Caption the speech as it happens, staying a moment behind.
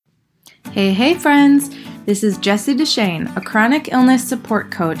Hey friends! This is Jessie Deshane, a chronic illness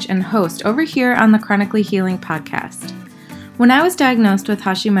support coach and host over here on the Chronically Healing podcast. When I was diagnosed with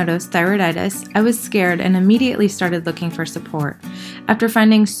Hashimoto's thyroiditis, I was scared and immediately started looking for support. After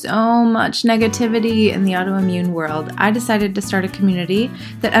finding so much negativity in the autoimmune world, I decided to start a community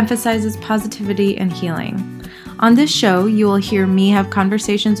that emphasizes positivity and healing. On this show, you will hear me have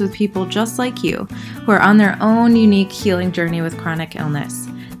conversations with people just like you who are on their own unique healing journey with chronic illness.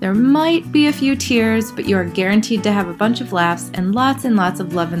 There might be a few tears, but you are guaranteed to have a bunch of laughs and lots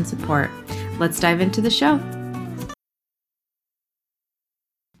of love and support. Let's dive into the show.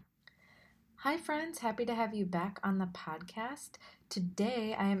 Hi friends, happy to have you back on the podcast.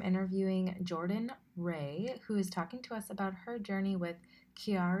 Today I am interviewing Jordan Ray, who is talking to us about her journey with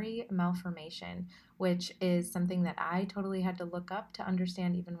Chiari malformation, which is something that I totally had to look up to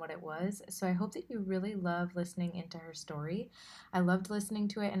understand even what it was. So I hope that you really love listening into her story. I loved listening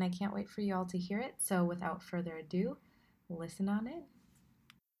to it and I can't wait for you all to hear it. So without further ado, listen on in.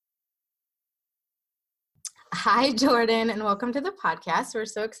 Hi, Jordan, and welcome to the podcast. We're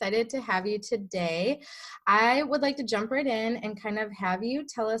so excited to have you today. I would like to jump right in and kind of have you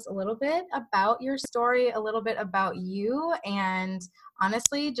tell us a little bit about your story, a little bit about you, and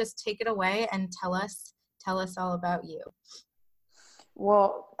honestly, just take it away and tell us all about you.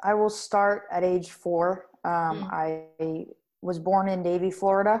 Well, I will start at age 4. I was born in Davie,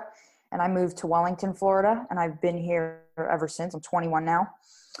 Florida, and I moved to Wellington, Florida, and I've been here ever since. I'm 21 now.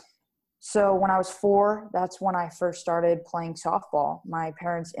 So when I was 4, that's when I first started playing softball. My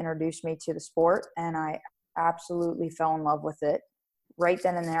parents introduced me to the sport, and I absolutely fell in love with it right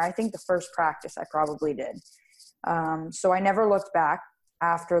then and there. I think the first practice I probably did. So I never looked back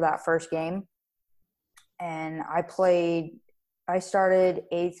after that first game. And I started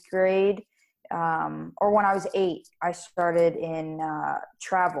 8th grade, or when I was 8, I started in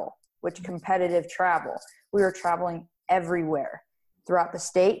travel, which competitive travel. We were traveling everywhere throughout the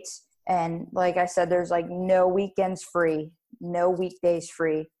states. And like I said, there's like no weekends free, no weekdays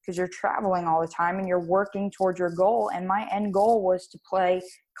free, because you're traveling all the time and you're working towards your goal. And my end goal was to play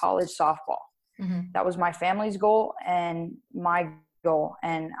college softball. Mm-hmm. That was my family's goal and my goal.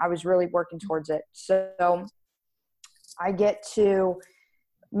 And I was really working towards it. So I get to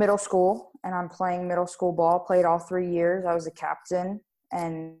middle school and I'm playing middle school ball, played all 3 years. I was a captain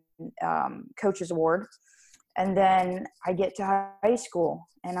and coach's award. And then I get to high school,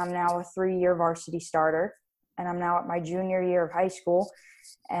 and I'm now a 3-year varsity starter, and I'm now at my junior year of high school.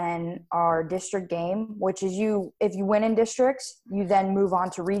 And our district game, which is if you win in districts, you then move on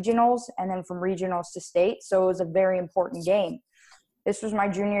to regionals, and then from regionals to state. So it was a very important game. This was my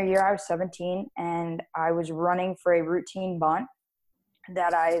junior year. I was 17, and I was running for a routine bunt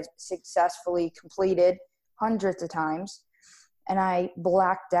that I successfully completed hundreds of times, and I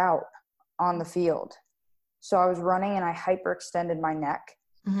blacked out on the field. So I was running and I hyperextended my neck.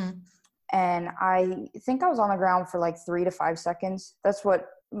 Mm-hmm. And I think I was on the ground for like 3 to 5 seconds. That's what,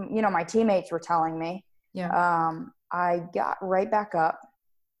 my teammates were telling me. Yeah. I got right back up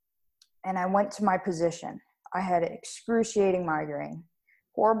and I went to my position. I had excruciating migraine,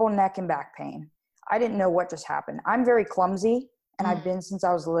 horrible neck and back pain. I didn't know what just happened. I'm very clumsy and I've been since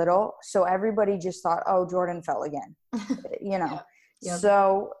I was little. So everybody just thought, oh, Jordan fell again, Yeah. Yep.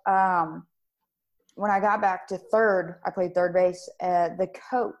 So, when I got back to third, I played third base. The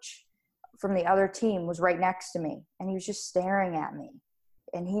coach from the other team was right next to me, and he was just staring at me.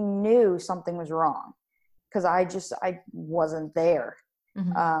 And he knew something was wrong because I wasn't there.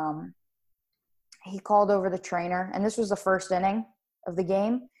 Mm-hmm. He called over the trainer, and this was the first inning of the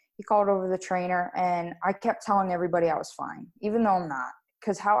game. He called over the trainer, and I kept telling everybody I was fine, even though I'm not,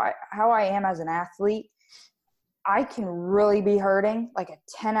 because how I am as an athlete, I can really be hurting, like a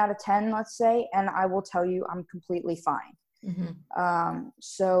 10 out of 10, let's say, and I will tell you I'm completely fine. Mm-hmm.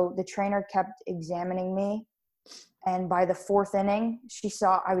 So the trainer kept examining me, and by the 4th inning, she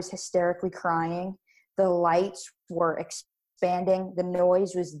saw I was hysterically crying. The lights were expanding. The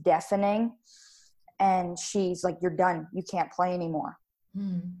noise was deafening, and she's like, "You're done. You can't play anymore."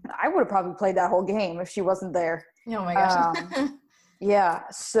 I would have probably played that whole game if she wasn't there. Oh, my gosh. Yeah,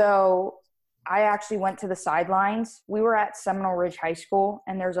 so I actually went to the sidelines. We were at Seminole Ridge High School,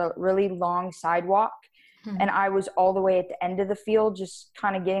 and there's a really long sidewalk. And I was all the way at the end of the field, just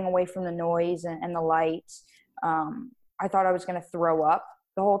kind of getting away from the noise and the lights. I thought I was going to throw up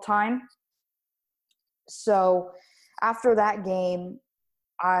the whole time. So after that game,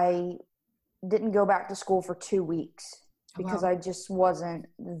 I didn't go back to school for 2 weeks because I just wasn't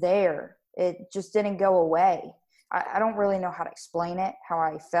there. It just didn't go away. I don't really know how to explain it, how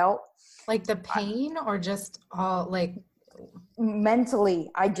I felt. Like the pain or just all like mentally,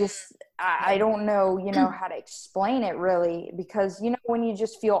 I I don't know, how to explain it really, because, when you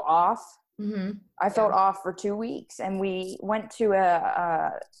just feel off, I felt off for 2 weeks, and we went to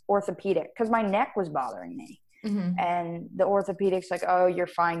a orthopedic because my neck was bothering me. And the orthopedic's like, oh, you're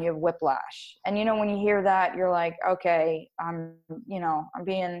fine. You have whiplash. And, when you hear that, you're like, okay, I'm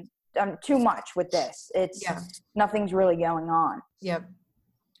too much with this. Nothing's really going on. Yep.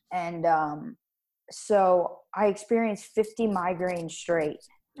 And so I experienced 50 migraines straight.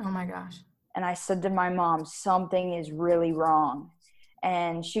 Oh my gosh. And I said to my mom, something is really wrong.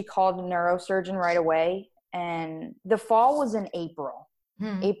 And she called the neurosurgeon right away. And the fall was in April,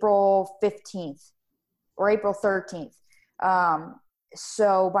 April 15th or April 13th.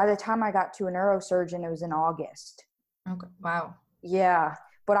 So by the time I got to a neurosurgeon, it was in August. Okay. Wow. Yeah.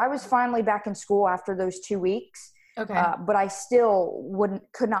 But I was finally back in school after those 2 weeks. Okay. But I still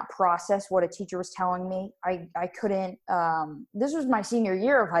could not process what a teacher was telling me. I couldn't, this was my senior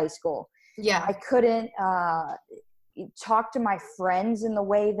year of high school. Yeah. I couldn't, talk to my friends in the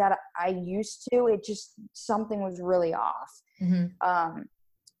way that I used to. It just, something was really off.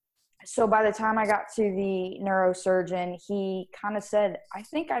 So by the time I got to the neurosurgeon, he kind of said, I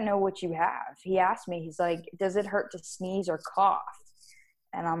think I know what you have. He asked me, he's like, does it hurt to sneeze or cough?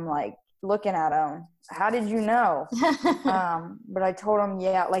 And I'm like, looking at him, how did you know? But I told him,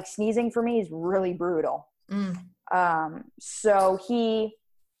 yeah, like sneezing for me is really brutal. So he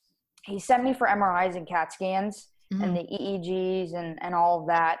sent me for MRIs and CAT scans and the EEGs and all of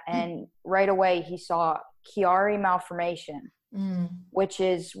that. And right away he saw Chiari malformation, which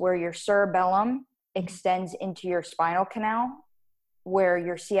is where your cerebellum extends into your spinal canal, where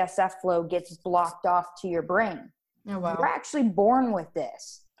your CSF flow gets blocked off to your brain. Oh, wow. You're actually born with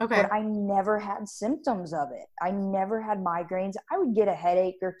this. Okay. But I never had symptoms of it. I never had migraines. I would get a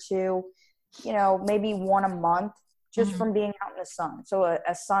headache or two, maybe one a month just from being out in the sun. So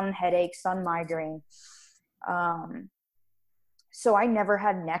a sun headache, sun migraine. So I never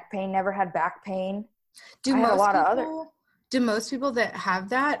had neck pain, never had back pain. Do most people that have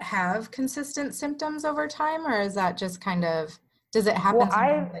that have consistent symptoms over time, or is that just kind of, does it happen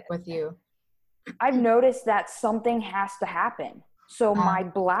like with you? I've noticed that something has to happen. So my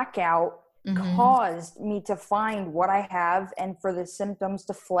blackout caused me to find what I have and for the symptoms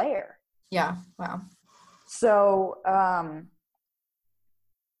to flare. Yeah. Wow. So, I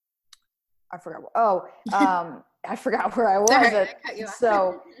forgot. I forgot where I was.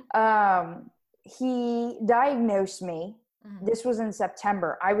 So, he diagnosed me. This was in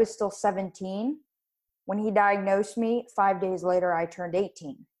September. I was still 17 when he diagnosed me. 5 days later, I turned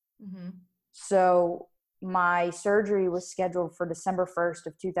 18. So my surgery was scheduled for December 1st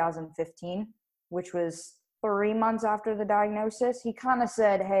of 2015, which was 3 months after the diagnosis. He kind of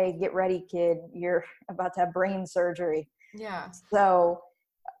said, hey, get ready, kid. You're about to have brain surgery. Yeah. So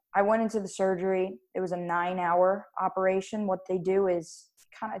I went into the surgery. It was a 9-hour operation. What they do is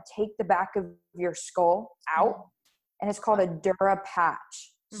kind of take the back of your skull out, and it's called a dura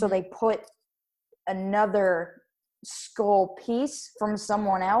patch. So they put another skull piece from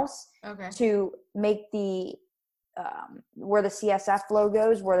someone else to make the where the CSF flow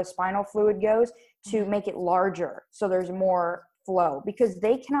goes, where the spinal fluid goes, to make it larger so there's more flow, because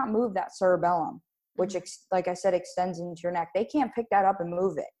they cannot move that cerebellum, which like I said, extends into your neck. They can't pick that up and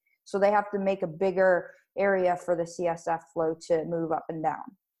move it, so they have to make a bigger area for the CSF flow to move up and down.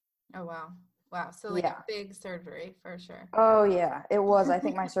 Oh wow. So like a big surgery for sure. Oh yeah, it was. I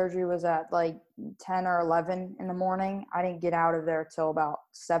think my surgery was at like 10 or 11 in the morning. I didn't get out of there till about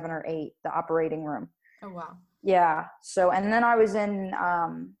 7 or 8, the operating room. Oh wow. Yeah. So, and then I was in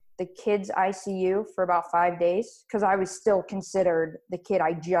the kids ICU for about 5 days, because I was still considered the kid.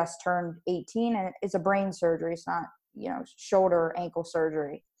 I just turned 18, and it's a brain surgery. It's not, shoulder, ankle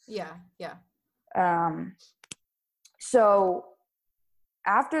surgery. Yeah. Yeah. So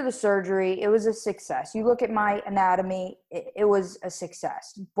after the surgery, it was a success. You look at my anatomy, it was a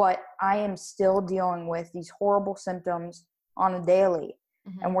success, but I am still dealing with these horrible symptoms on a daily,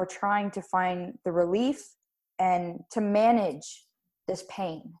 and we're trying to find the relief and to manage this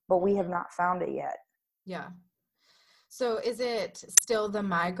pain, but we have not found it yet. Yeah. So is it still the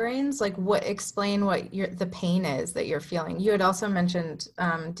migraines? Like, explain what the pain is that you're feeling. You had also mentioned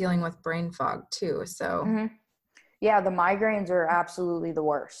dealing with brain fog too. So yeah, the migraines are absolutely the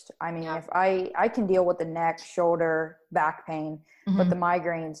worst. I mean, if I can deal with the neck, shoulder, back pain, but the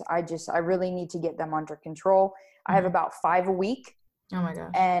migraines, I really need to get them under control. I have about 5 a week. Oh my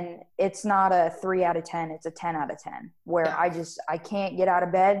gosh. And it's not a 3 out of 10, it's a 10 out of 10, where I can't get out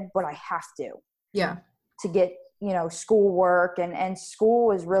of bed, but I have to. Yeah. To get, schoolwork, and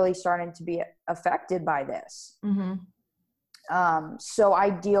school is really starting to be affected by this. So I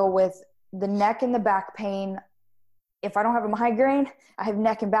deal with the neck and the back pain, if I don't have a migraine, I have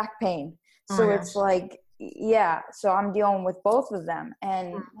neck and back pain. So it's like, yeah, so I'm dealing with both of them.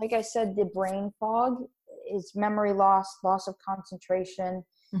 And like I said, the brain fog is memory loss, loss of concentration.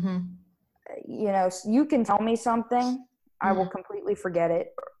 Mm-hmm. You know, you can tell me something, I will completely forget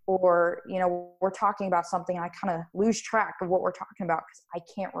it. Or, you know, we're talking about something and I kind of lose track of what we're talking about because I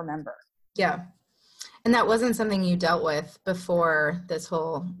can't remember. Yeah. And that wasn't something you dealt with before this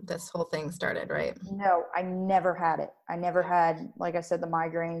whole thing started, right? No, I never had it. I never had, like I said, the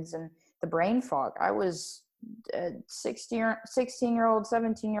migraines and the brain fog. I was a 16-year-old,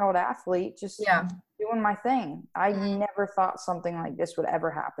 17-year-old athlete, just doing my thing. I never thought something like this would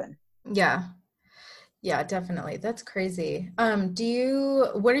ever happen. Yeah. Yeah, definitely. That's crazy. What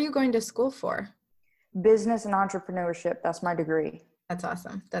are you going to school for? Business and entrepreneurship. That's my degree. That's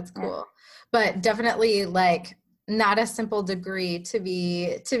awesome. That's cool. Yeah. But definitely like not a simple degree to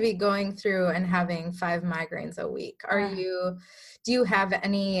be going through and having 5 migraines a week. Do you have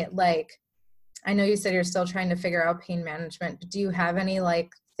any, like, I know you said you're still trying to figure out pain management, but do you have any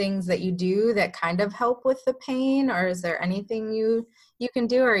like things that you do that kind of help with the pain, or is there anything you can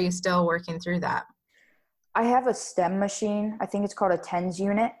do, or are you still working through that? I have a stem machine. I think it's called a TENS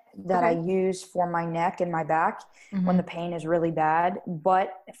unit that I use for my neck and my back when the pain is really bad. But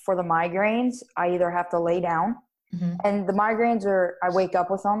for the migraines, I either have to lay down, and the migraines I wake up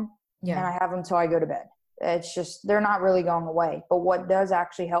with them and I have them till I go to bed. It's just, they're not really going away. But what does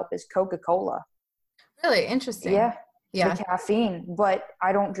actually help is Coca-Cola. Really interesting. Yeah. The caffeine, but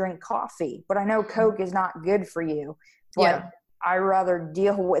I don't drink coffee. But I know Coke is not good for you. But I rather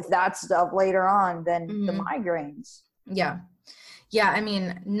deal with that stuff later on than the migraines. Yeah. Yeah. I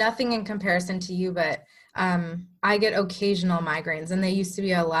mean, nothing in comparison to you, but I get occasional migraines, and they used to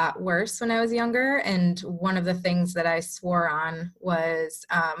be a lot worse when I was younger. And one of the things that I swore on was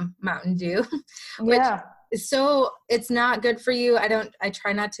Mountain Dew. So it's not good for you. I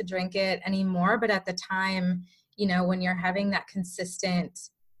try not to drink it anymore, but at the time, you know, when you're having that consistent,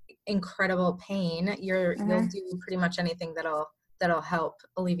 incredible pain, you'll do pretty much anything that'll help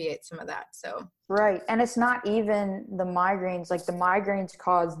alleviate some of that. So right. And it's not even the migraines. Like the migraines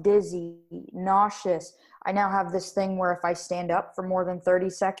cause dizzy, nauseous. I now have this thing where if I stand up for more than 30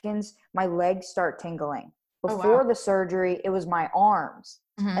 seconds, my legs start tingling. Before the surgery, it was my arms.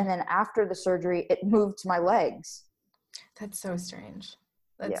 And then after the surgery, it moved to my legs. That's so strange.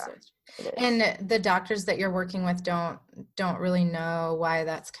 So strange. And the doctors that you're working with don't really know why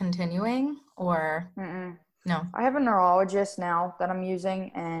that's continuing, or no? I have a neurologist now that I'm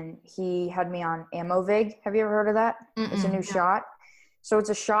using, and he had me on Amovig. Have you ever heard of that? It's a new shot. So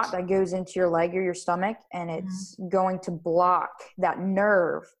it's a shot that goes into your leg or your stomach, and it's going to block that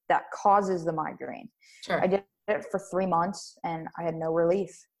nerve that causes the migraine. Sure. I did it for 3 months, and I had no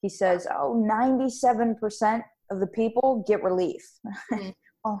relief. He says, 97% of the people get relief.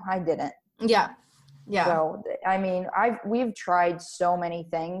 Oh, I didn't. Yeah. So, I mean, we've tried so many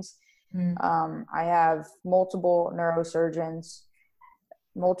things. I have multiple neurosurgeons,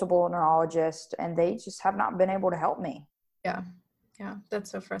 multiple neurologists, and they just have not been able to help me. Yeah. That's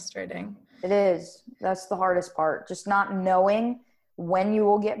so frustrating. It is. That's the hardest part. Just not knowing when you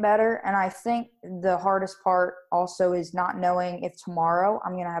will get better. And I think the hardest part also is not knowing if tomorrow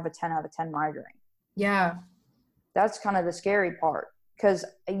I'm going to have a 10 out of 10 migraine. Yeah. That's kind of the scary part. Because,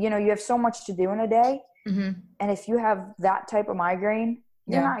 you know, you have so much to do in a day. And if you have that type of migraine,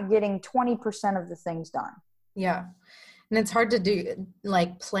 you're not getting 20% of the things done. Yeah. And it's hard to do,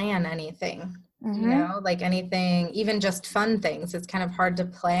 like, plan anything, you know, like anything, even just fun things. It's kind of hard to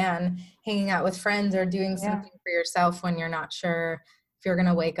plan hanging out with friends or doing something for yourself when you're not sure if you're going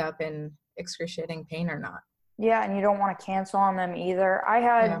to wake up in excruciating pain or not. Yeah. And you don't want to cancel on them either. I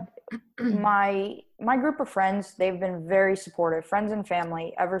had my group of friends, they've been very supportive, friends and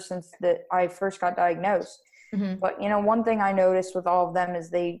family, ever since I first got diagnosed. But, you know, one thing I noticed with all of them is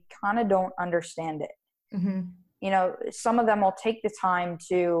they kind of don't understand it. You know, some of them will take the time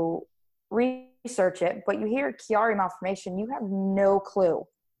to research it, but you hear Chiari malformation, you have no clue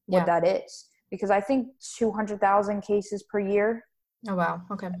what that is, because I think 200,000 cases per year. Oh, wow.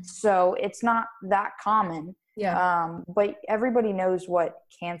 Okay. So it's not that common. But everybody knows what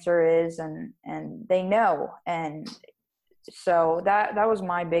cancer is, and they know. And so that was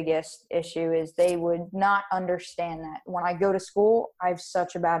my biggest issue, is they would not understand that when I go to school, I have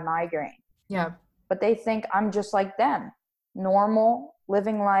such a bad migraine. Yeah. But they think I'm just like them, normal,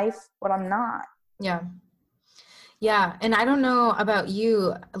 living life, but I'm not. Yeah. Yeah. And I don't know about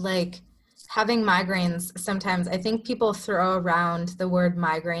you, like having migraines, sometimes I think people throw around the word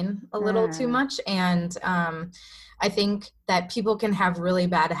migraine a little too much. And I think that people can have really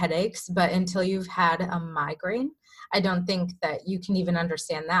bad headaches, but until you've had a migraine, I don't think that you can even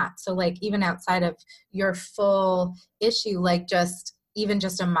understand that. So like even outside of your full issue, like just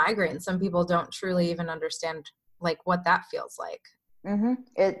a migraine, some people don't truly even understand like what that feels like.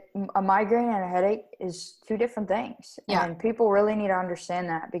 A migraine and a headache is two different things. Yeah. And people really need to understand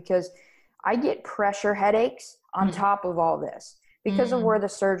that, because I get pressure headaches on top of all this because of where the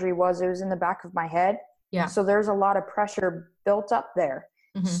surgery was. It was in the back of my head. Yeah. So there's a lot of pressure built up there.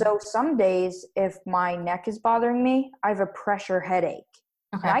 So some days if my neck is bothering me, I have a pressure headache.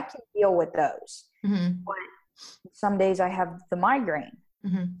 Okay. And I can deal with those. But some days I have the migraine.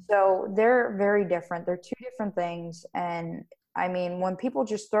 So they're very different. They're two different things. And I mean, when people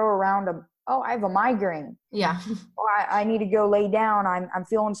just throw around I have a migraine. Yeah. I need to go lay down. I'm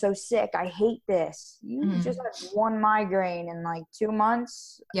feeling so sick. I hate this. You just had one migraine in like 2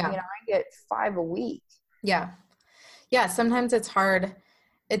 months. Yeah. I get 5 a week. Yeah. Yeah. Sometimes it's hard.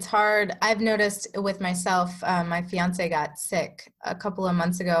 It's hard. I've noticed with myself, my fiance got sick a couple of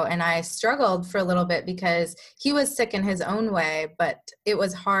months ago, and I struggled for a little bit because he was sick in his own way, but it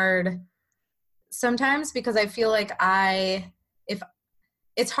was hard sometimes because I feel like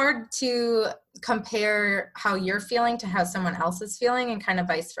it's hard to compare how you're feeling to how someone else is feeling and kind of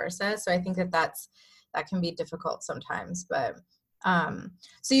vice versa. So I think that can be difficult sometimes, but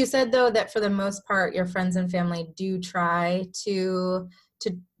so you said though that for the most part, your friends and family do try to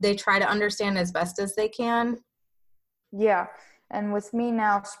understand as best as they can. Yeah. And with me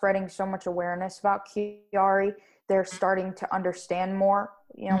now spreading so much awareness about Chiari, they're starting to understand more.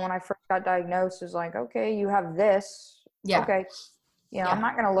 When I first got diagnosed, it was like, okay, you have this. Yeah. Okay. I'm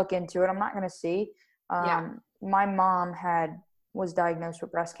not going to look into it. I'm not going to see. My mom was diagnosed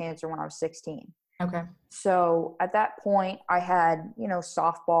with breast cancer when I was 16. Okay. So at that point I had,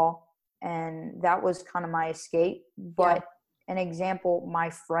 softball, and that was kind of my escape. But an example, my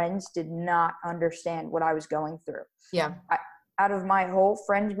friends did not understand what I was going through. Yeah. Out of my whole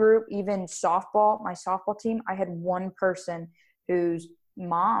friends group, even softball, my softball team, I had one person whose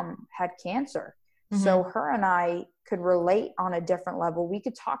mom had cancer. So her and I could relate on a different level. We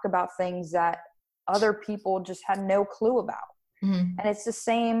could talk about things that other people just had no clue about. And it's the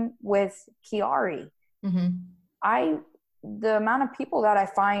same with Chiari. The amount of people that I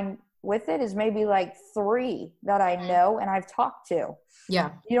find with it is maybe like 3 that I know and I've talked to.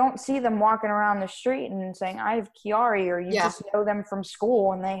 Yeah. You don't see them walking around the street and saying, I have Chiari, or you just know them from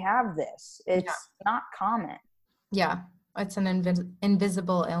school and they have this. It's not common. Yeah. It's an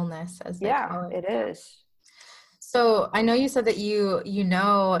invisible illness, as they call it. It is. So I know you said that you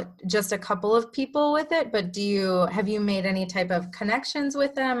know just a couple of people with it, but have you made any type of connections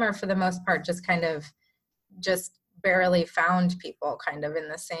with them, or for the most part just kind of just barely found people kind of in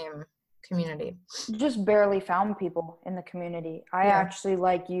the same community? Just barely found people in the community. I actually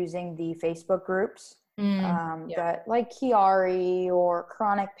like using the Facebook groups that like Chiari or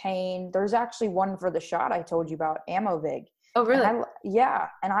chronic pain. There's actually one for the shot I told you about, Amovig. Oh, really?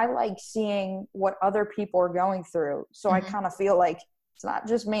 And I like seeing what other people are going through. So I kind of feel like it's not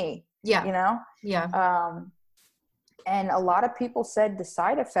just me. Yeah. Yeah. And a lot of people said the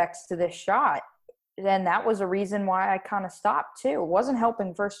side effects to this shot, then that was a reason why I kind of stopped too. It wasn't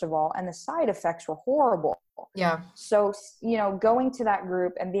helping, first of all, and the side effects were horrible. Yeah. So, going to that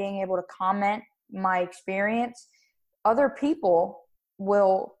group and being able to comment my experience, other people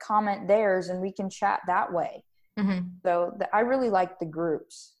will comment theirs and we can chat that way. So I really like the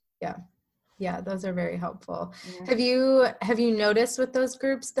groups. Yeah. Yeah, those are very helpful. Yeah. Have you noticed with those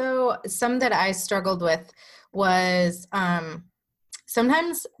groups though, some that I struggled with was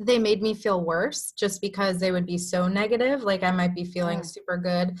sometimes they made me feel worse just because they would be so negative. Like I might be feeling super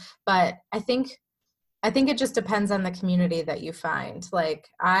good, but I think it just depends on the community that you find. Like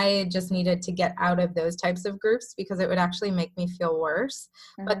I just needed to get out of those types of groups because it would actually make me feel worse.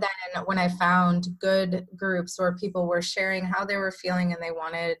 But then when I found good groups where people were sharing how they were feeling and they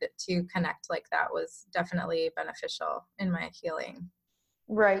wanted to connect, like that was definitely beneficial in my healing.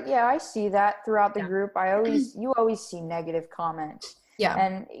 Right. Yeah, I see that throughout the group. You always see negative comments. Yeah.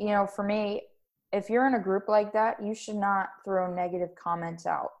 And, for me, if you're in a group like that, you should not throw negative comments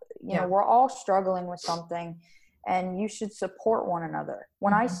out. We're all struggling with something and you should support one another.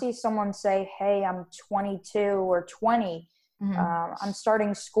 When I see someone say, hey, I'm 22 or 20, I'm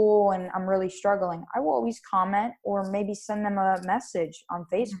starting school and I'm really struggling, I will always comment or maybe send them a message on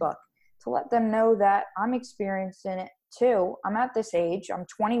Facebook to let them know that I'm experiencing it too. I'm at this age, I'm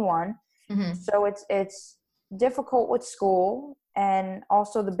 21. So it's difficult with school and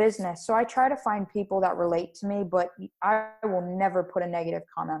also the business. So I try to find people that relate to me, but I will never put a negative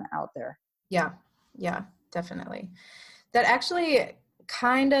comment out there. Yeah. Yeah. definitely. That actually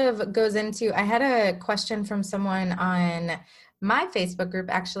kind of goes into, I had a question from someone on my Facebook group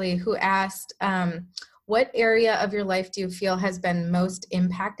actually who asked, what area of your life do you feel has been most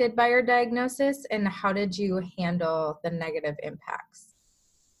impacted by your diagnosis, and how did you handle the negative impacts?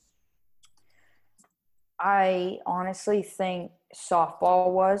 I honestly think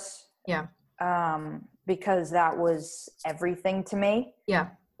softball was. Yeah. Because that was everything to me. Yeah.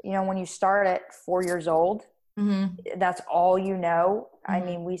 You know, when you start at 4 years old, that's all you know. I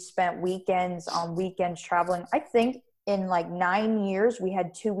mean, we spent weekends on weekends traveling. I think in like 9 years, we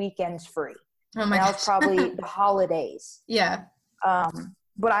had 2 weekends free. Oh my gosh. That was probably the holidays. Yeah.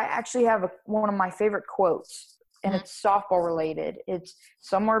 But I actually have one of my favorite quotes, and it's softball related. It's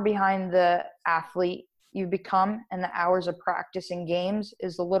somewhere behind the athlete you become and the hours of practice and games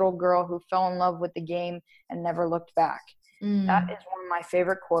is the little girl who fell in love with the game and never looked back. That is one of my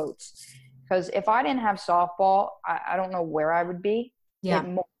favorite quotes, because if I didn't have softball, I don't know where I would be. It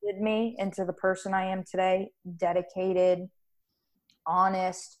molded me into the person I am today, dedicated,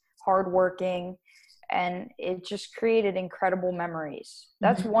 honest, hardworking, and it just created incredible memories.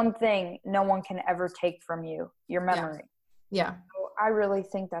 That's one thing no one can ever take from you, your memory. Yeah. So I really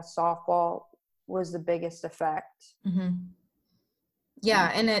think that softball was the biggest effect.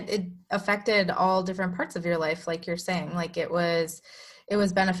 Yeah, and it affected all different parts of your life, like you're saying. Like it was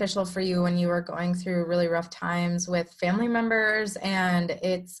beneficial for you when you were going through really rough times with family members, and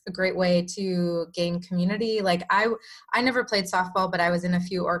it's a great way to gain community. Like I never played softball, but I was in a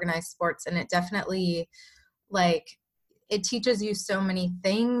few organized sports, and it definitely, like, it teaches you so many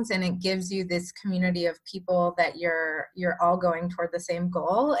things, and it gives you this community of people that you're all going toward the same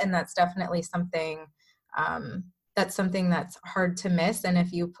goal. And that's definitely something that's hard to miss. And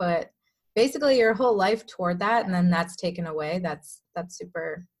if you put basically your whole life toward that, and then that's taken away, that's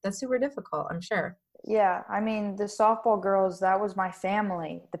super difficult, I'm sure. Yeah, I mean, the softball girls, that was my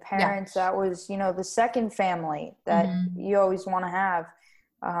family. The parents, that was, the second family that you always want to have.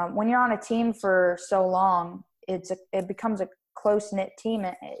 When you're on a team for so long, it becomes a close-knit team.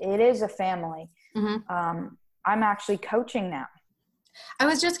 It is a family. I'm actually coaching now. I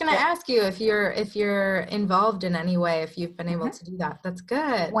was just going to ask you if you're involved in any way, if you've been able to do that. That's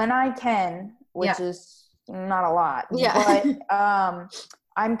good. When I can, which is not a lot. Yeah. But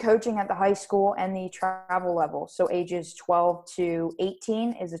I'm coaching at the high school and the travel level. So ages 12 to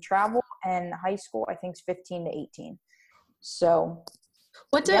 18 is a travel, and high school I think is 15 to 18. So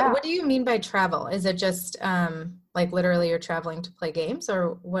what do you mean by travel? Is it just like literally you're traveling to play games,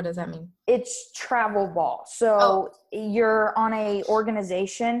 or what does that mean? It's travel ball. So you're on a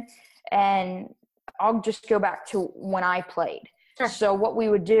organization, and I'll just go back to when I played. Sure. So what we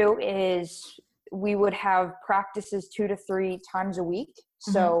would do is we would have practices 2 to 3 times a week.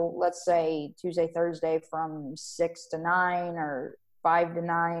 So let's say Tuesday, Thursday from 6 to 9 or 5 to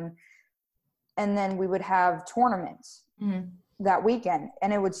 9. And then we would have tournaments that weekend,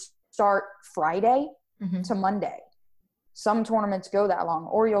 and it would start Friday to Monday. Some tournaments go that long,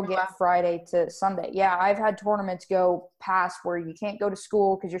 or you'll get Friday to Sunday. Yeah, I've had tournaments go past where you can't go to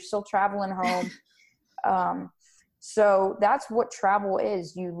school because you're still traveling home. So that's what travel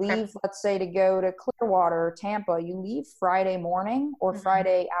is. You leave, let's say, to go to Clearwater or Tampa. You leave Friday morning or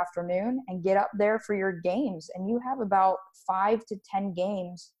Friday afternoon and get up there for your games. And you have about 5 to 10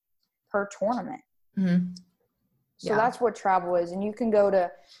 games per tournament. So that's what travel is. And you can go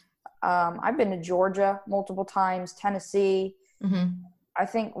to I've been to Georgia multiple times, Tennessee. I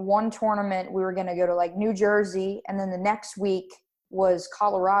think one tournament we were going to go to like New Jersey, and then the next week was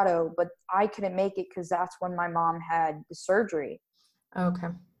Colorado, but I couldn't make it because that's when my mom had the surgery. Okay.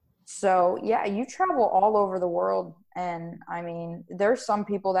 So yeah, you travel all over the world. And I mean, there's some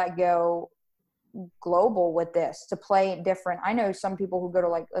people that go global with this to play different. I know some people who go to,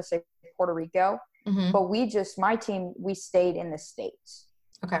 like, let's say Puerto Rico, but my team, we stayed in the States.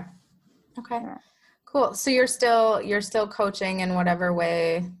 Okay. Yeah. Cool. So you're still coaching in whatever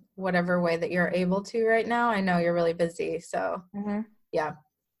way that you're able to right now. I know you're really busy, so yeah.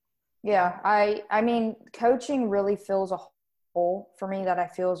 I mean, coaching really fills a hole for me that I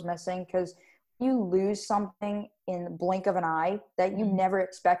feel is missing, because you lose something in the blink of an eye that you never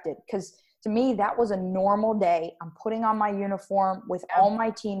expected. Because to me, that was a normal day. I'm putting on my uniform with all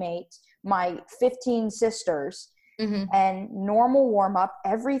my teammates, my 15 sisters, and normal warm up.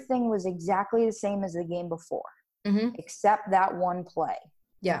 Everything was exactly the same as the game before, except that one play.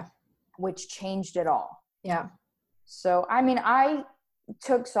 Yeah. Which changed it all. Yeah. So, I mean, I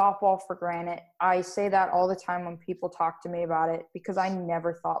took softball for granted. I say that all the time when people talk to me about it, because I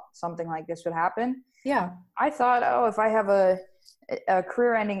never thought something like this would happen. Yeah. I thought, if I have a a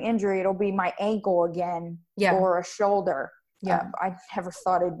career-ending injury, it'll be my ankle again or a shoulder. I never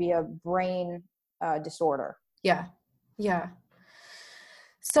thought it'd be a brain disorder. Yeah. Yeah.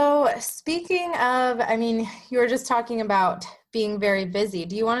 So speaking of, I mean, you were just talking about being very busy.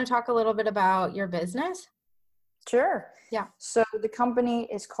 Do you want to talk a little bit about your business? Sure. Yeah. So the company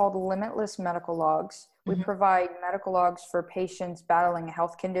is called Limitless Medical Logs. We provide medical logs for patients battling a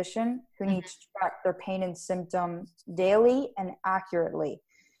health condition who need to track their pain and symptoms daily and accurately.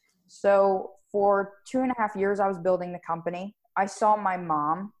 So for 2.5 years, I was building the company. I saw my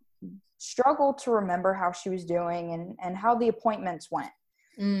mom struggle to remember how she was doing and how the appointments went.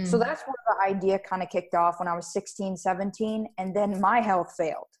 So that's where the idea kind of kicked off when I was 16, 17, and then my health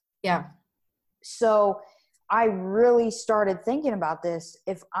failed. Yeah. So I really started thinking about this.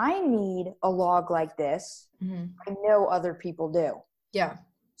 If I need a log like this, I know other people do. Yeah.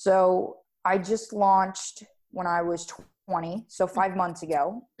 So I just launched when I was 20, so 5 months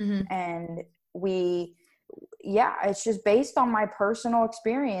ago. And it's just based on my personal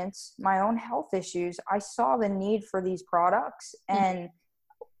experience, my own health issues. I saw the need for these products, and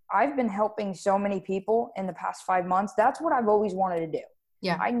I've been helping so many people in the past 5 months. That's what I've always wanted to do.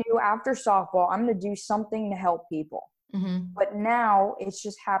 Yeah. I knew after softball, I'm going to do something to help people. But now it's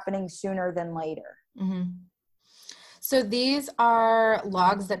just happening sooner than later. So these are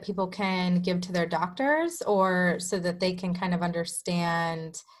logs that people can give to their doctors, or so that they can kind of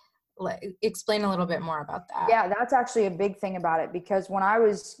understand, explain a little bit more about that. Yeah, that's actually a big thing about it, because when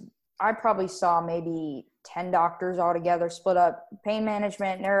I probably saw maybe 10 doctors altogether, split up: pain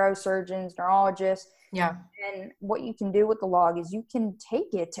management, neurosurgeons, neurologists. Yeah. And what you can do with the log is you can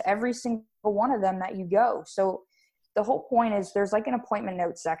take it to every single one of them that you go. So the whole point is there's like an appointment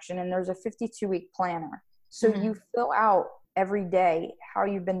note section, and there's a 52-week planner. So you fill out every day how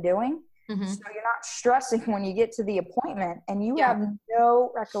you've been doing. So you're not stressing when you get to the appointment, and you have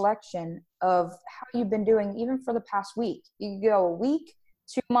no recollection of how you've been doing even for the past week. You can go a week,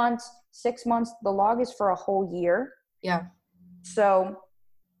 2 months, 6 months. The log is for a whole year. Yeah. So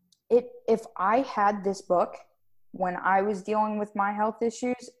if I had this book when I was dealing with my health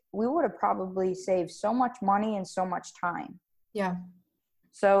issues, we would have probably saved so much money and so much time. Yeah.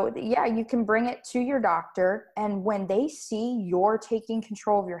 So yeah, you can bring it to your doctor, and when they see you're taking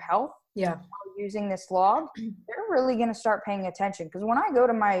control of your health, using this log, they're really going to start paying attention. Because when I go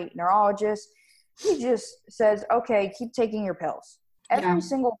to my neurologist, he just says, okay, keep taking your pills. Every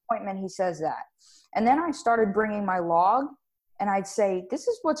single appointment he says that. And then I started bringing my log, and I'd say, this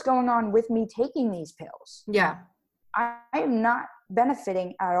is what's going on with me taking these pills. Yeah. I am not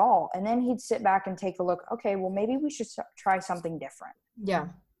benefiting at all. And then he'd sit back and take a look. Okay, well, maybe we should try something different. Yeah.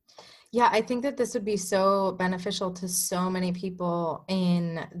 Yeah, I think that this would be so beneficial to so many people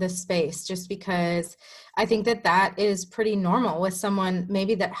in this space, just because I think that that is pretty normal with someone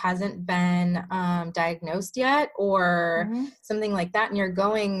maybe that hasn't been diagnosed yet or something like that. And you're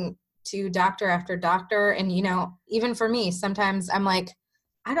going to doctor after doctor. And, you know, even for me, sometimes I'm like,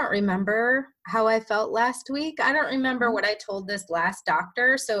 I don't remember how I felt last week. I don't remember what I told this last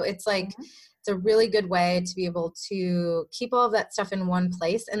doctor. So it's like, it's a really good way to be able to keep all of that stuff in one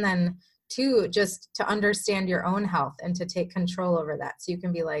place. And then two, just to understand your own health and to take control over that. So you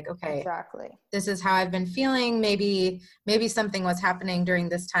can be like, okay, exactly, this is how I've been feeling. Maybe something was happening during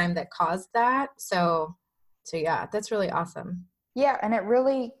this time that caused that. So yeah, that's really awesome. Yeah. And it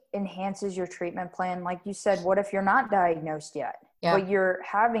really enhances your treatment plan. Like you said, what if you're not diagnosed yet? Yeah. But you're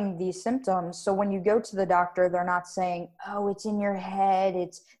having these symptoms. So when you go to the doctor, they're not saying, oh, it's in your head.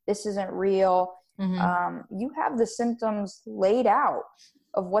 This isn't real. You have the symptoms laid out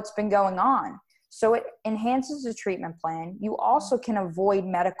of what's been going on. So it enhances the treatment plan. You also can avoid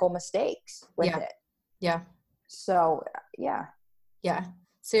medical mistakes with it. Yeah. So, yeah. Yeah.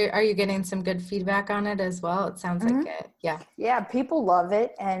 So are you getting some good feedback on it as well? It sounds like it. Yeah. Yeah. People love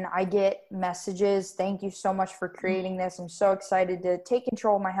it. And I get messages. Thank you so much for creating this. I'm so excited to take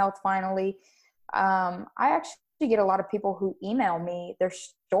control of my health finally. I actually get a lot of people who email me their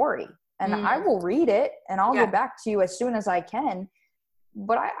story, and I will read it, and I'll get back to you as soon as I can.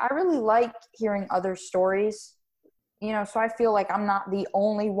 But I really like hearing other stories, you know, so I feel like I'm not the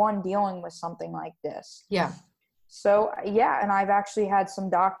only one dealing with something like this. Yeah. So, yeah, and I've actually had some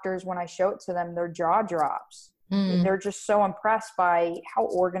doctors, when I show it to them, their jaw drops. They're just so impressed by how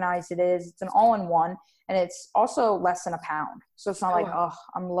organized it is. It's an all-in-one, and it's also less than a pound. So it's not like, oh,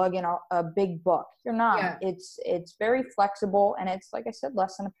 I'm lugging a big book. You're not. Yeah. It's very flexible, and it's, like I said,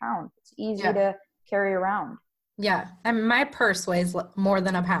 less than a pound. It's easy to carry around. Yeah. And my purse weighs more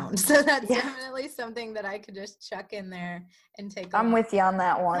than a pound. So that's definitely something that I could just chuck in there and take. I'm with you on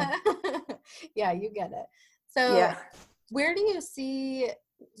that one. Yeah, you get it. So Where do you see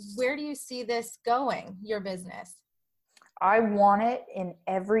this going, your business? I want it in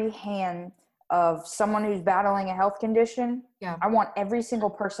every hand of someone who's battling a health condition. Yeah. I want every single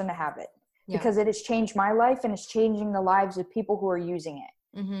person to have it Yeah. because it has changed my life and it's changing the lives of people who are using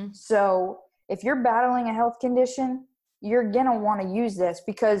it. Mm-hmm. So if you're battling a health condition, you're going to want to use this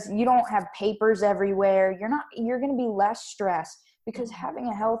because you don't have papers everywhere. You're going to be less stressed because having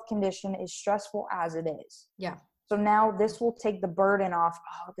a health condition is stressful as it is. Yeah. So now this will take the burden off,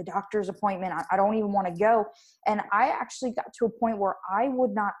 the doctor's appointment. I don't even want to go. And I actually got to a point where I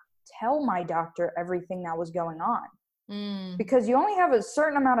would not tell my doctor everything that was going on because you only have a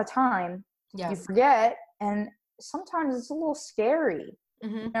certain amount of time. Yeah. You forget. And sometimes it's a little scary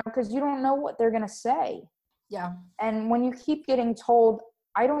because you don't know what they're going to say. Yeah. And when you keep getting told,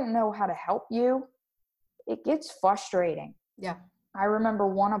 I don't know how to help you, it gets frustrating. Yeah. I remember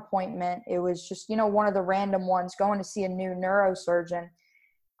one appointment, it was just, one of the random ones, going to see a new neurosurgeon.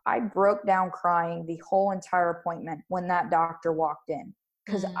 I broke down crying the whole entire appointment when that doctor walked in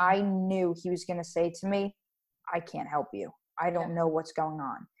because I knew he was going to say to me, I can't help you. I don't know what's going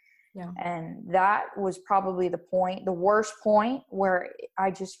on. Yeah. And that was probably the worst point where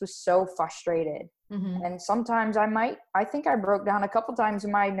I just was so frustrated. Mm-hmm. And sometimes I think I broke down a couple times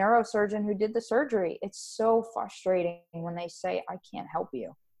with my neurosurgeon who did the surgery. It's so frustrating when they say, I can't help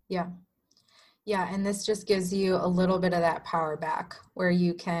you. Yeah. Yeah. And this just gives you a little bit of that power back where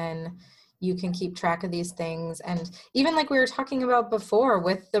you can keep track of these things. And even like we were talking about before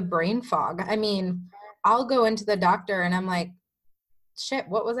with the brain fog, I mean, I'll go into the doctor and I'm like, shit,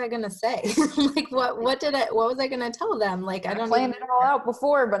 what was I going to say? Like, what was I going to tell them? Like, I don't planned it all out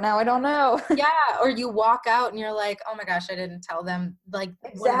before, but now I don't know. Yeah. Or you walk out and you're like, oh my gosh, I didn't tell them like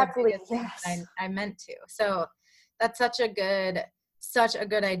exactly. Yes. I meant to. So that's such a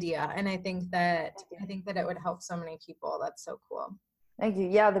good idea. And I think that it would help so many people. That's so cool. Thank you.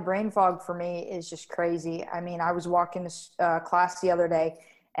 Yeah. The brain fog for me is just crazy. I mean, I was walking to class the other day,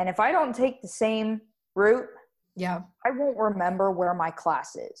 and if I don't take the same route, yeah, I won't remember where my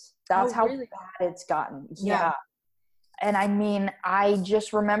class is. That's how really? bad it's gotten. Yeah. And I mean, I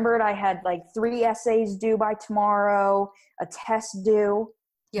just remembered I had like 3 essays due by tomorrow, a test due.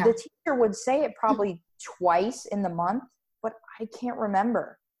 Yeah. The teacher would say it probably twice in the month, but I can't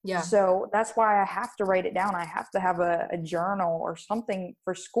remember. Yeah. So that's why I have to write it down. I have to have a journal or something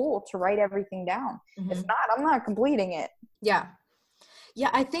for school to write everything down. Mm-hmm. If not, I'm not completing it. Yeah. Yeah.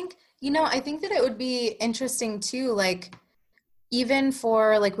 I think that it would be interesting too, like even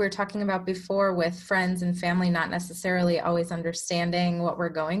for like we were talking about before with friends and family, not necessarily always understanding what we're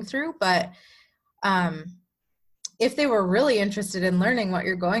going through, but if they were really interested in learning what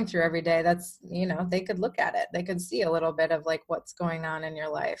you're going through every day, that's, they could look at it. They could see a little bit of like what's going on in your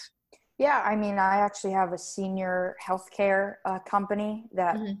life. Yeah. I mean, I actually have a senior healthcare company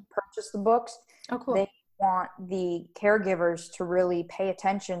that purchased the books. Oh, cool. They want the caregivers to really pay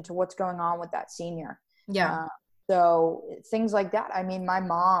attention to what's going on with that senior. Yeah. So things like that. I mean, my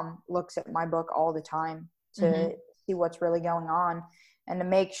mom looks at my book all the time to see what's really going on and to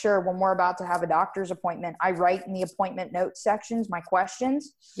make sure when we're about to have a doctor's appointment, I write in the appointment notes sections my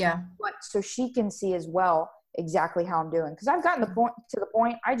questions. Yeah. But so she can see as well exactly how I'm doing. Because I've gotten to the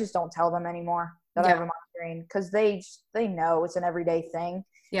point I just don't tell them anymore that I have a migraine because they know it's an everyday thing.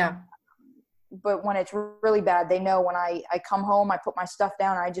 Yeah. But when it's really bad, they know when I come home, I put my stuff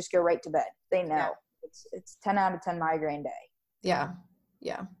down, and I just go right to bed. They know. Yeah. It's 10 out of 10 migraine day. Yeah.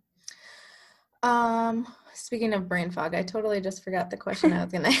 Yeah. Speaking of brain fog, I totally just forgot the question I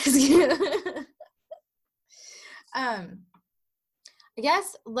was going to ask you. I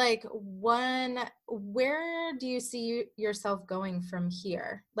guess like where do you see yourself going from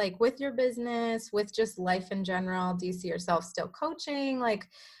here? Like with your business, with just life in general, do you see yourself still coaching? Like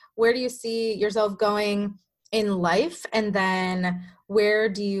where do you see yourself going in life? And then where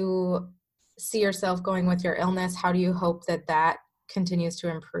do you see yourself going with your illness? How do you hope that continues to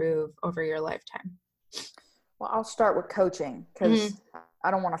improve over your lifetime? Well, I'll start with coaching because I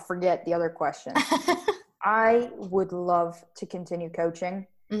don't want to forget the other question. I would love to continue coaching,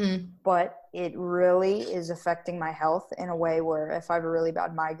 but it really is affecting my health in a way where if I have a really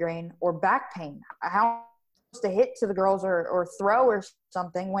bad migraine or back pain, how to hit to the girls or throw or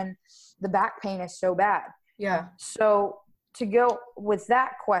something when the back pain is so bad. Yeah. So to go with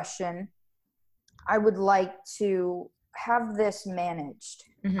that question, I would like to have this managed.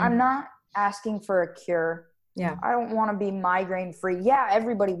 I'm not asking for a cure. Yeah. I don't want to be migraine free. Yeah,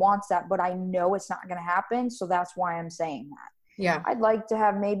 everybody wants that, but I know it's not going to happen. So that's why I'm saying that. Yeah. I'd like to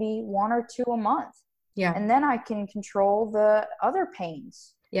have maybe 1 or 2 a month. Yeah. And then I can control the other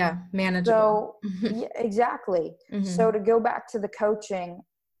pains. Yeah. Manageable. So, yeah, exactly. Mm-hmm. So to go back to the coaching,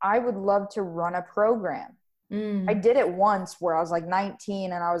 I would love to run a program. I Mm. did it once where I was like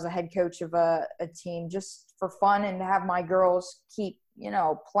 19 and I was a head coach of a team just for fun and to have my girls keep,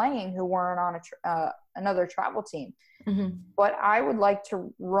 playing who weren't on another travel team. Mm-hmm. But I would like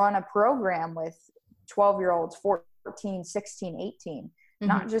to run a program with 12-year-olds, 14, 16, 18, Mm-hmm.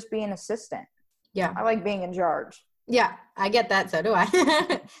 not just be an assistant. Yeah. I like being in charge. Yeah, I get that. So do I.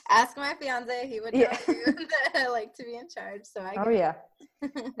 Ask my fiance. He would tell Yeah. you that I like to be in charge. So I Oh, get yeah.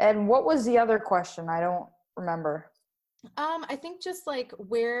 it. And what was the other question? I don't remember. I think just like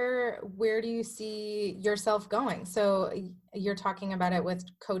where do you see yourself going? So you're talking about it with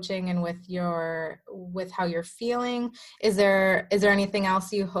coaching and with how you're feeling. Is there anything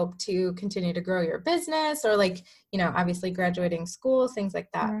else you hope to continue to grow your business, or like, obviously graduating school, things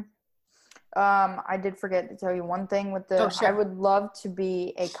like that? Mm-hmm. I did forget to tell you one thing with Oh, I sure. would love to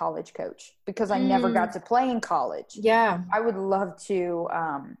be a college coach because I never got to play in college. Yeah. I would love to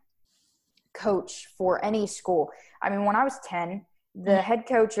coach for any school. I mean, when I was 10, the head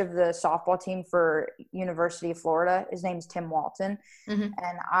coach of the softball team for University of Florida, his name's Tim Walton, Mm-hmm.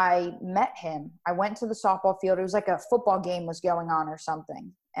 and I met him. I went to the softball field. It was like a football game was going on or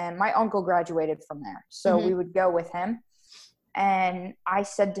something, and my uncle graduated from there. So Mm-hmm. we would go with him. And I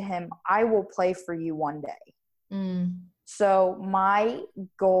said to him, I will play for you one day. Mm. So my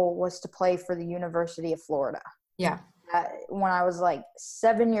goal was to play for the University of Florida. Yeah. When I was like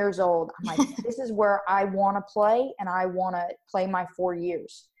 7 years old, I'm like, this is where I want to play, and I want to play my 4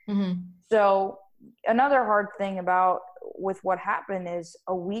 years. Mm-hmm. So another hard thing with what happened is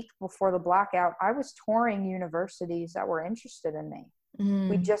a week before the blackout, I was touring universities that were interested in me. Mm-hmm.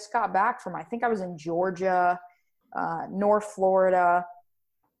 We just got back I think I was in Georgia, North Florida.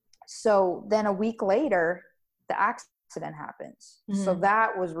 So then a week later, the accident happens. Mm-hmm. So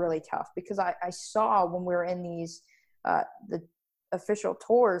that was really tough because I saw when we were in these, the official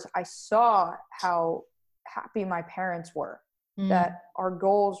tours, I saw how happy my parents were, that our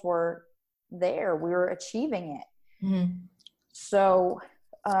goals were there. We were achieving it. Mm-hmm. So,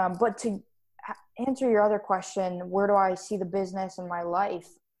 but to answer your other question, where do I see the business in my life?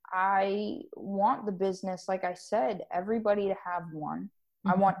 I want the business, like I said, everybody to have one.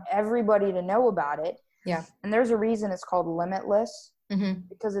 Mm-hmm. I want everybody to know about it. Yeah. And there's a reason it's called Limitless,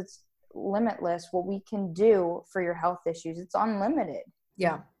 because it's limitless what we can do for your health issues. It's unlimited.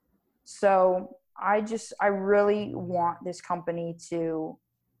 Yeah. So I really want this company to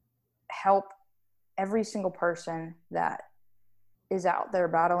help every single person that is out there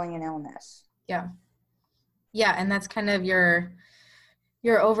battling an illness. Yeah. Yeah. And that's kind of your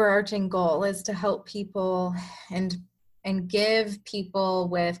overarching goal, is to help people and give people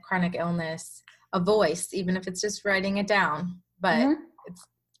with chronic illness a voice, even if it's just writing it down. But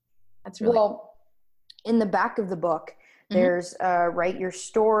that's really well, in the back of the book, there's write your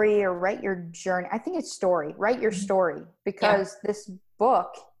story or write your journey. I think it's story. Write your story, because this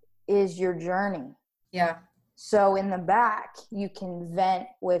book is your journey. Yeah. So in the back, you can vent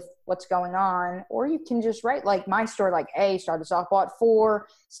with what's going on, or you can just write like my story, like, hey, started softball at 4,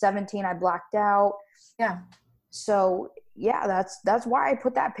 17, I blacked out. Yeah. So yeah, that's why I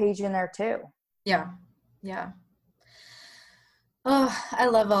put that page in there too. Yeah. Yeah. Oh, I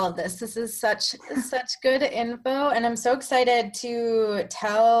love all of this. This is such good info. And I'm so excited to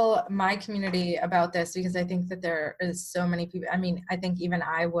tell my community about this, because I think that there is so many people. I mean, I think even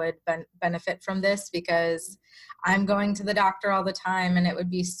I would benefit from this, because I'm going to the doctor all the time, and it would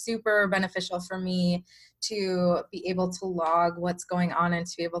be super beneficial for me to be able to log what's going on and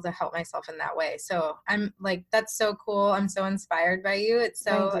to be able to help myself in that way. So I'm like, that's so cool. I'm so inspired by you. It's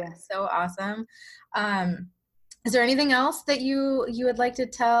so awesome. Is there anything else that you would like to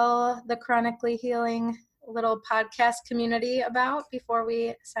tell the Chronically Healing little podcast community about before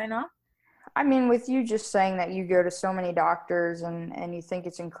we sign off? I mean, with you just saying that you go to so many doctors and you think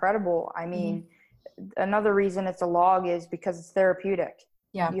it's incredible. I mean, another reason it's a log is because it's therapeutic.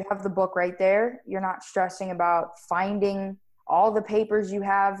 Yeah. You have the book right there. You're not stressing about finding all the papers you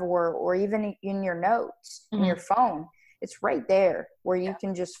have or even in your notes, in your phone. It's right there where you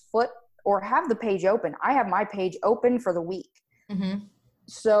can just flip or have the page open. I have my page open for the week.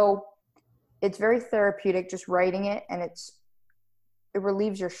 So it's very therapeutic just writing it, and it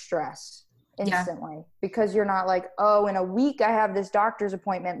relieves your stress instantly, because you're not like, oh, in a week I have this doctor's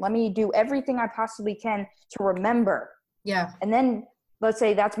appointment. Let me do everything I possibly can to remember. Yeah. And then let's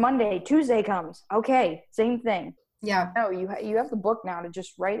say that's Monday, Tuesday comes. Okay, same thing. Yeah. No, you have the book now to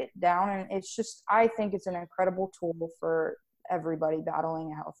just write it down, and it's just, I think it's an incredible tool for everybody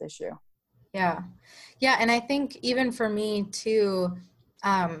battling a health issue. Yeah. Yeah. And I think even for me too,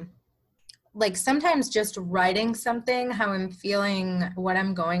 like sometimes just writing something, how I'm feeling, what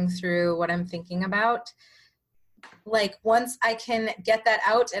I'm going through, what I'm thinking about, like once I can get that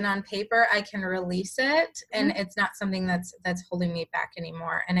out and on paper, I can release it, and it's not something that's holding me back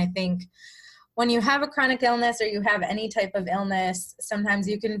anymore. And I think when you have a chronic illness or you have any type of illness, sometimes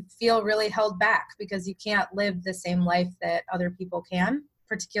you can feel really held back because you can't live the same life that other people can,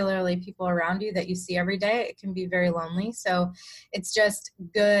 particularly people around you that you see every day. It can be very lonely. So it's just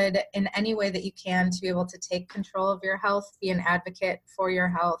good in any way that you can to be able to take control of your health, be an advocate for your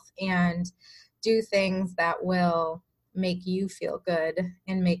health, and do things that will make you feel good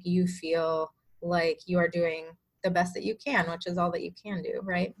and make you feel like you are doing the best that you can, which is all that you can do,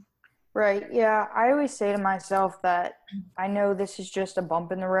 right? Right. Yeah. I always say to myself that I know this is just a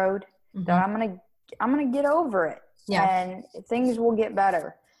bump in the road, that I'm gonna get over it. Yeah. And things will get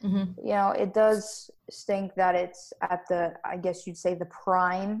better. You know, it does stink that it's at the, I guess you'd say, the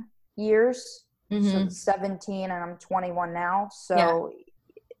prime years. So 17 and I'm 21 now. So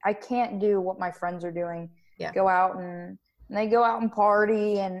I can't do what my friends are doing. Go out and they go out and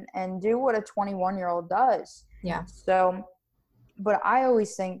party and do what a 21-year-old does. Yeah. So, but I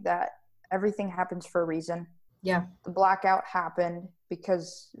always think that everything happens for a reason. Yeah. The blackout happened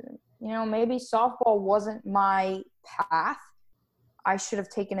because, you know, maybe softball wasn't my path. I should have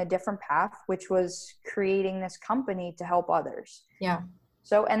taken a different path, which was creating this company to help others. Yeah.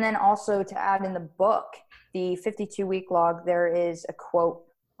 So, and then also to add in the book, the 52-week log, there is a quote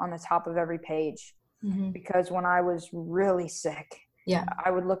on the top of every page, because when I was really sick,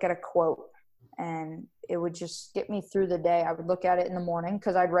 I would look at a quote and it would just get me through the day. I would look at it in the morning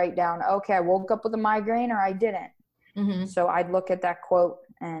because I'd write down, okay, I woke up with a migraine or I didn't. So I'd look at that quote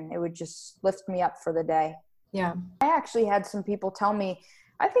and it would just lift me up for the day. Yeah. I actually had some people tell me,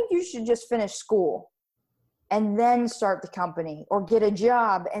 I think you should just finish school and then start the company, or get a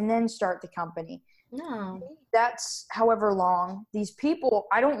job and then start the company. No. That's however long. These people,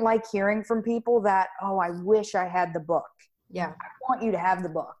 I don't like hearing from people that, oh, I wish I had the book. Yeah. I want you to have the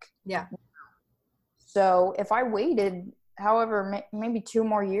book. Yeah. So if I waited, however, maybe 2.5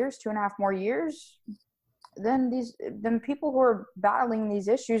 more years, then people who are battling these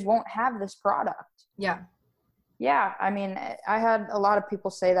issues won't have this product. Yeah. Yeah. I mean, I had a lot of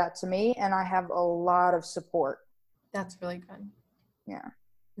people say that to me, and I have a lot of support. That's really good. Yeah.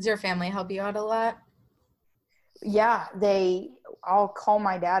 Does your family help you out a lot? Yeah, I'll call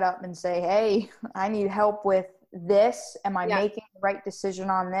my dad up and say, hey, I need help with this. Am I making the right decision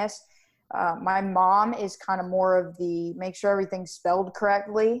on this? My mom is kind of more of the make sure everything's spelled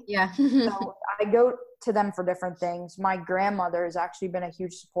correctly. Yeah. So I go to them for different things. My grandmother has actually been a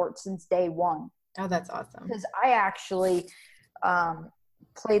huge support since day one. Oh, that's awesome. Because I actually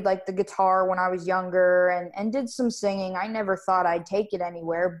played like the guitar when I was younger and did some singing. I never thought I'd take it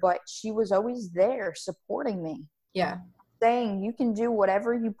anywhere, but she was always there supporting me. Yeah. Saying you can do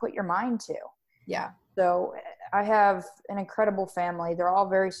whatever you put your mind to. Yeah. So I have an incredible family. They're all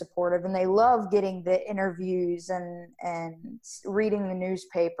very supportive, and they love getting the interviews and reading the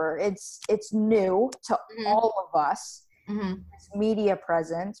newspaper. It's new to all of us. It's media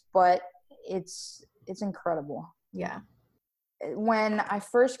presence, but it's incredible. Yeah. When I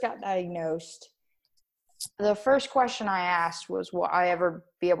first got diagnosed, the first question I asked was, will I ever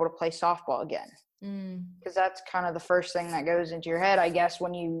be able to play softball again? Because that's kind of the first thing that goes into your head, I guess,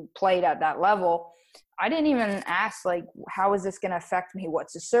 when you played at that level. I didn't even ask, like, how is this going to affect me?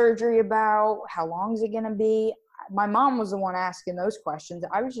 What's the surgery about? How long is it going to be? My mom was the one asking those questions.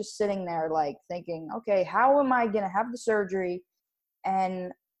 I was just sitting there, like, thinking, okay, how am I going to have the surgery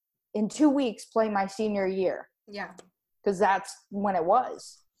and in 2 weeks play my senior year? Yeah. Because that's when it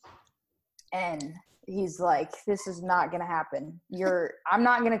was. And he's like, this is not going to happen. I'm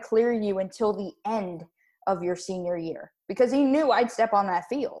not going to clear you until the end of your senior year. Because he knew I'd step on that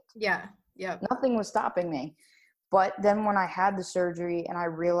field. Yeah. Yeah. Nothing was stopping me. But then when I had the surgery and I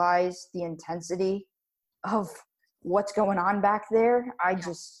realized the intensity of what's going on back there, I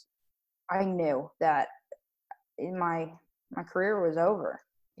knew that my career was over.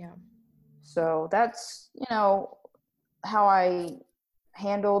 Yeah. So that's, how I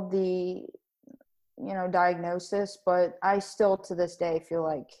handled the, diagnosis. But I still to this day feel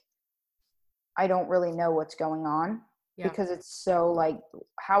like I don't really know what's going on. Yeah. Because it's so like,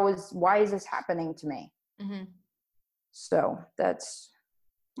 why is this happening to me? So that's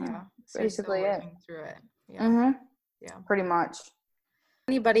basically it. Through it. Yeah. Yeah. Pretty much.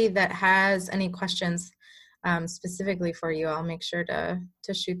 Anybody that has any questions specifically for you, I'll make sure to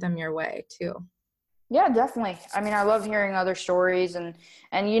shoot them your way too. Yeah, definitely. I mean, I love hearing other stories, and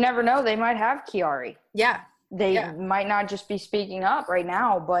you never know, they might have Chiari. Yeah. They might not just be speaking up right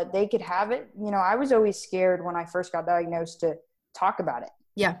now, but they could have it. You know, I was always scared when I first got diagnosed to talk about it.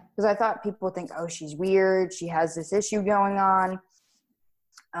 Yeah. Because I thought people would think, oh, she's weird. She has this issue going on.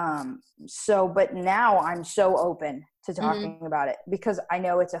 But now I'm so open to talking about it because I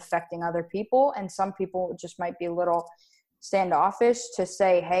know it's affecting other people, and some people just might be a little standoffish to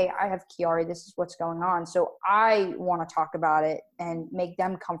say, hey, I have Chiari, this is what's going on. So I want to talk about it and make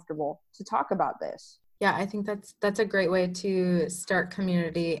them comfortable to talk about this. Yeah, I think that's a great way to start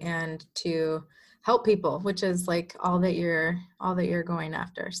community and to help people, which is like all that you're going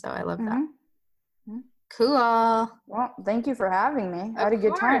after. So I love that. Cool. Well, thank you for having me. I had a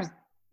good time.